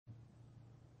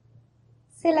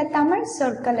சில தமிழ்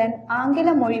சொற்களின் ஆங்கில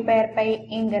மொழிபெயர்ப்பை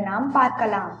இங்கு நாம்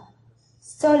பார்க்கலாம்.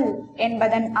 சொல்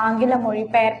என்பதன் ஆங்கில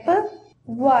மொழிபெயர்ப்பு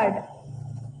word.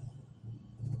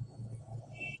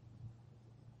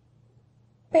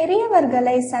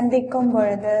 பெரியவர்களை சந்திக்கும்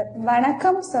பொழுது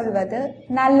வணக்கம் சொல்வது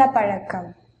நல்ல பழக்கம்.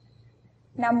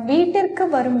 நம் வீட்டிற்கு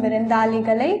வரும்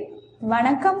விருந்தாளிகளை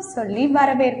வணக்கம் சொல்லி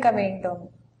வரவேற்க வேண்டும்.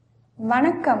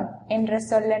 வணக்கம் என்ற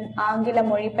சொல்லின் ஆங்கில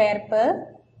மொழிபெயர்ப்பு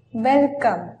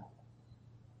வெல்கம்.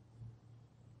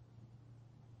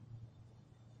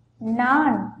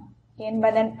 நான்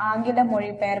என்பதன் ஆங்கில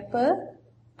மொழிபெயர்ப்பு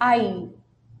ஐ.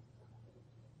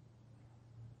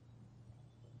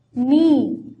 நீ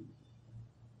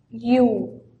யூ.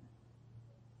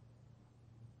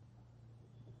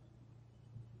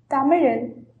 தமிழில்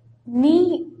நீ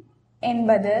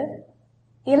என்பது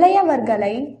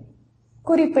இளையவர்களை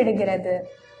குறிப்பிடுகிறது.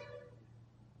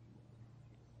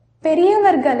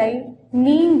 பெரியவர்களை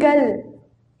நீங்கள்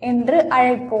என்று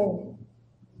அழைப்போம்.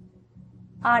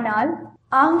 ஆனால்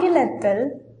ஆங்கிலத்தில்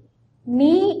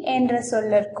நீ என்ற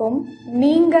சொல்லிற்கும்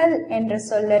நீங்கள் என்ற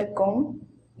சொல்லிற்கும்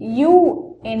யூ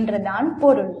என்றுதான்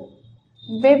பொருள்.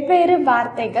 வெவ்வேறு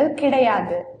வார்த்தைகள்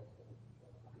கிடையாது.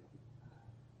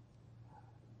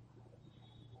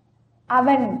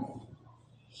 அவன்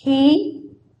he,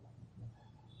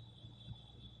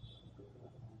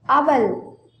 அவள்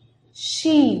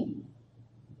she,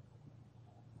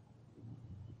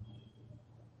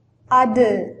 அது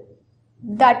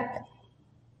that,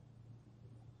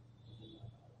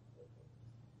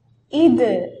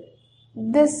 இது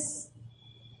this,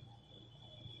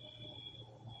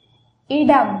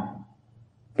 இடம்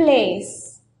place,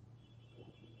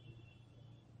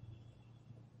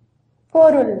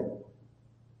 பொருள்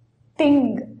thing,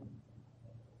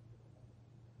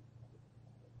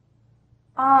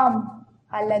 ஆம்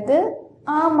அல்லது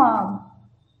ஆமாம்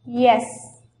yes,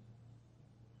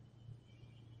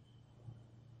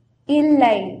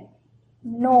 இல்லை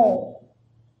no,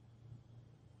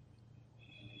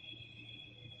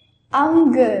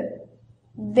 அங்கு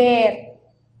there,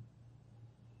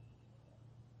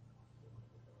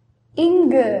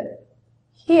 இங்கு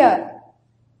here,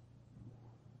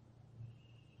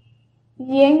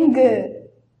 எங்கு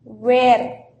where,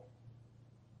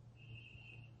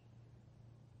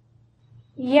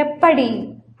 எப்படி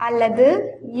அல்லது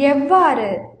எவ்வாறு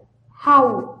how,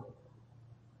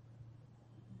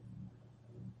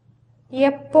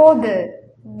 எப்போது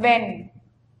when,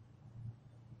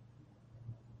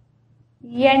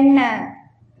 என்ன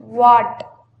what,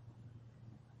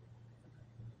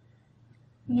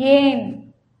 ஏன்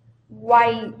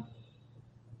why,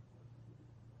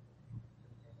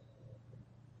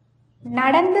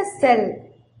 நடந்து செல்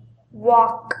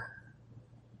walk,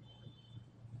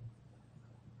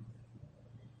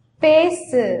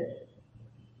 பேசு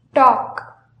talk,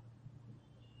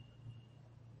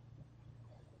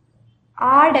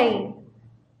 ஆடை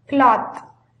cloth,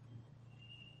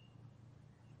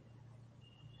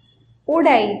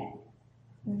 உடை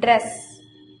dress,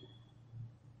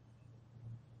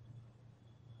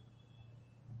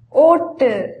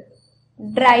 ஓட்டு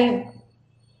drive,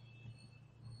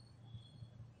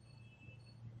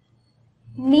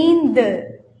 நீந்து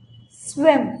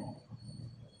swim,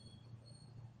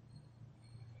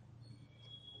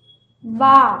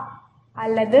 வா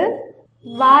அல்லது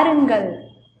வாருங்கள்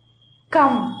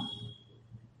come,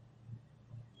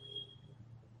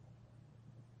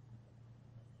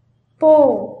 போ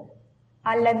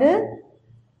அல்லது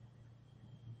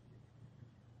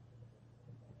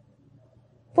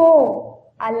போ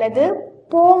அல்லது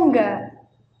போங்க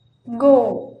go,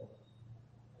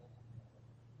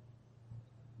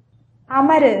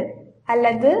 அமரு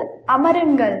அல்லது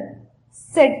அமருங்கள்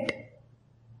sit,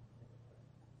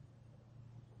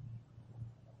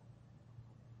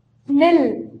 நில்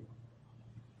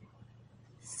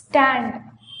stand,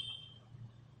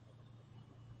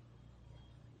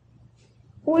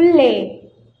 உள்ளே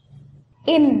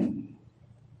in,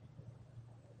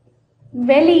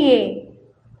 வெளியே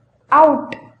out,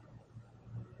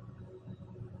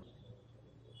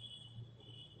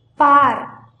 பார்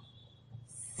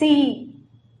see,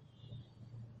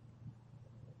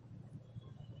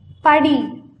 படி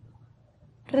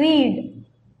read,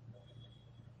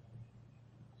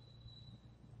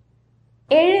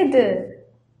 எழுது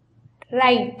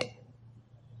write,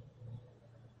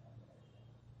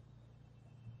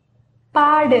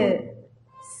 பாடு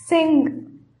sing,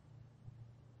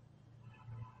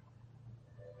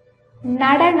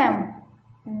 நடனம்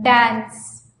dance,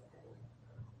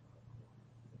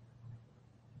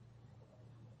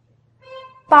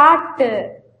 பாட்டு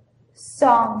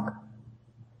song,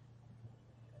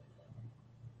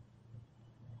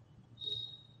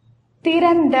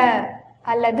 திறந்த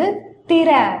அல்லது திற,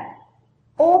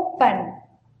 ஓப்பன்.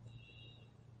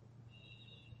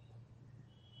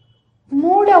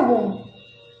 மூடவும்,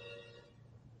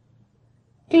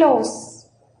 க்ளோஸ்.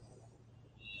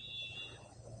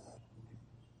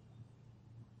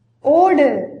 ஓடு,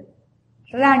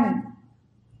 ரன்.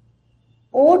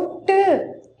 ஓட்டு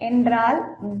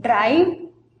என்றால்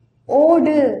டிரைவ்,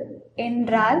 ஓடு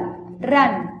என்றால்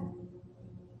ரன்.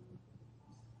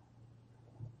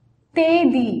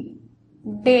 தேதி,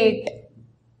 டேட்.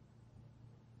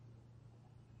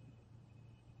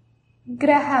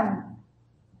 கிரகம்,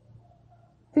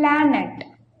 பிளானட்.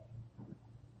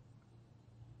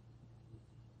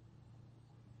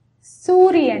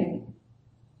 சூரியன்,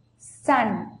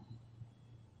 சன்.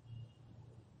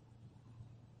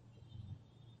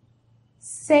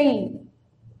 செய்,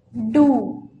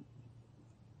 டூ.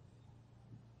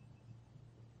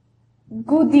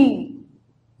 குதி,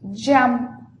 ஜம்ப்.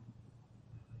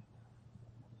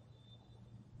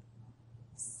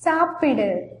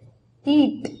 சாப்பிடு,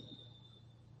 ஈட்.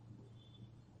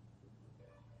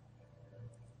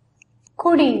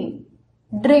 குடி,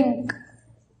 ட்ரிங்க்.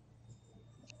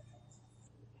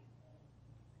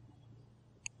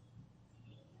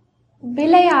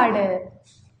 விளையாடு,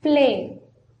 பிளே.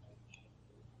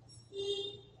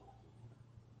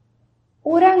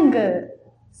 உறங்கு,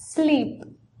 ஸ்லீப்.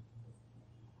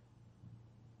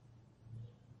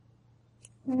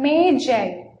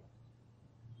 மேஜை,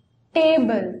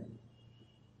 டேபிள்.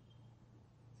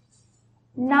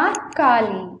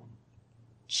 நாற்காலி,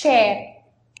 சேர்.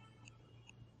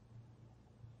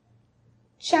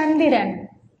 சந்திரன்,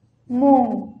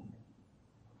 மூன்.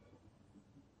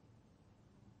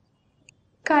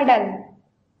 கடல்,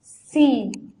 சீ.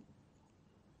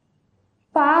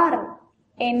 பார்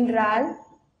என்றால்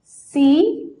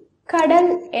சி,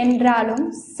 கடல்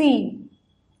என்றாலும் சி.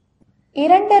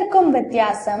 இரண்டிற்கும்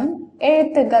வித்தியாசம்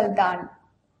எழுத்துக்கள் தான்.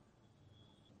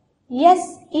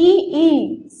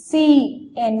 SEEC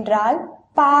என்றால்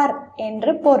பார்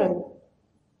என்று பொருள்.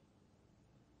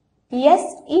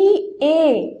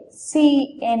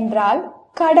 SEAC என்றால்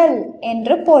கடல்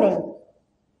என்று பொருள்.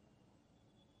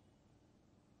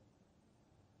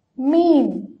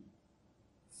 மீன்,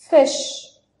 ஃபிஷ்.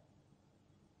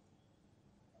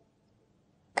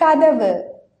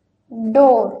 கதவு,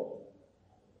 டோர்.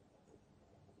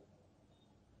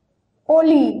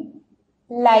 ஒலி,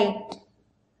 லைட்.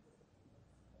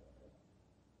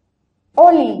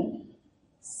 ஒலி,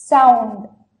 சவுண்ட்.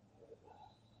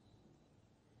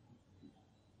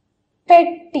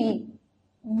 பெட்டி,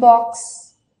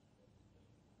 பாக்ஸ்.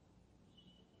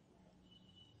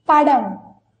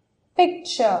 படம்,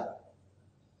 பிக்சர்.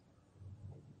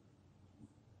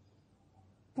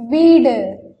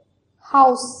 வீடு,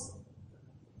 ஹவுஸ்.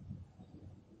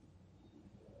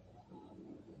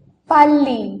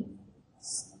 பள்ளி,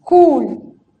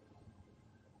 ஸ்கூல்.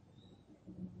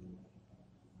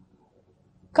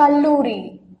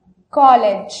 கல்லூரி,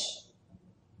 காலேஜ்.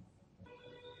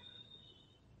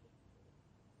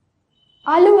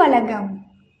 அலுவலகம்,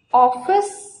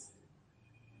 ஆபீஸ்.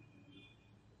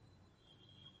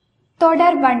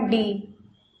 தொடர்வண்டி,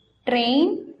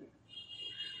 ட்ரெயின்.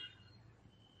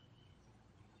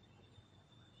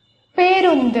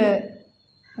 பேருந்து,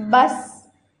 பஸ்.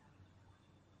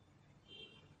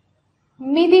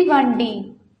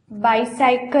 மிதிவண்டி,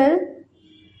 பைசைக்கிள்.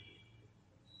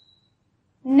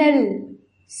 நில்,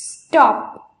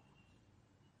 ஸ்டாப்.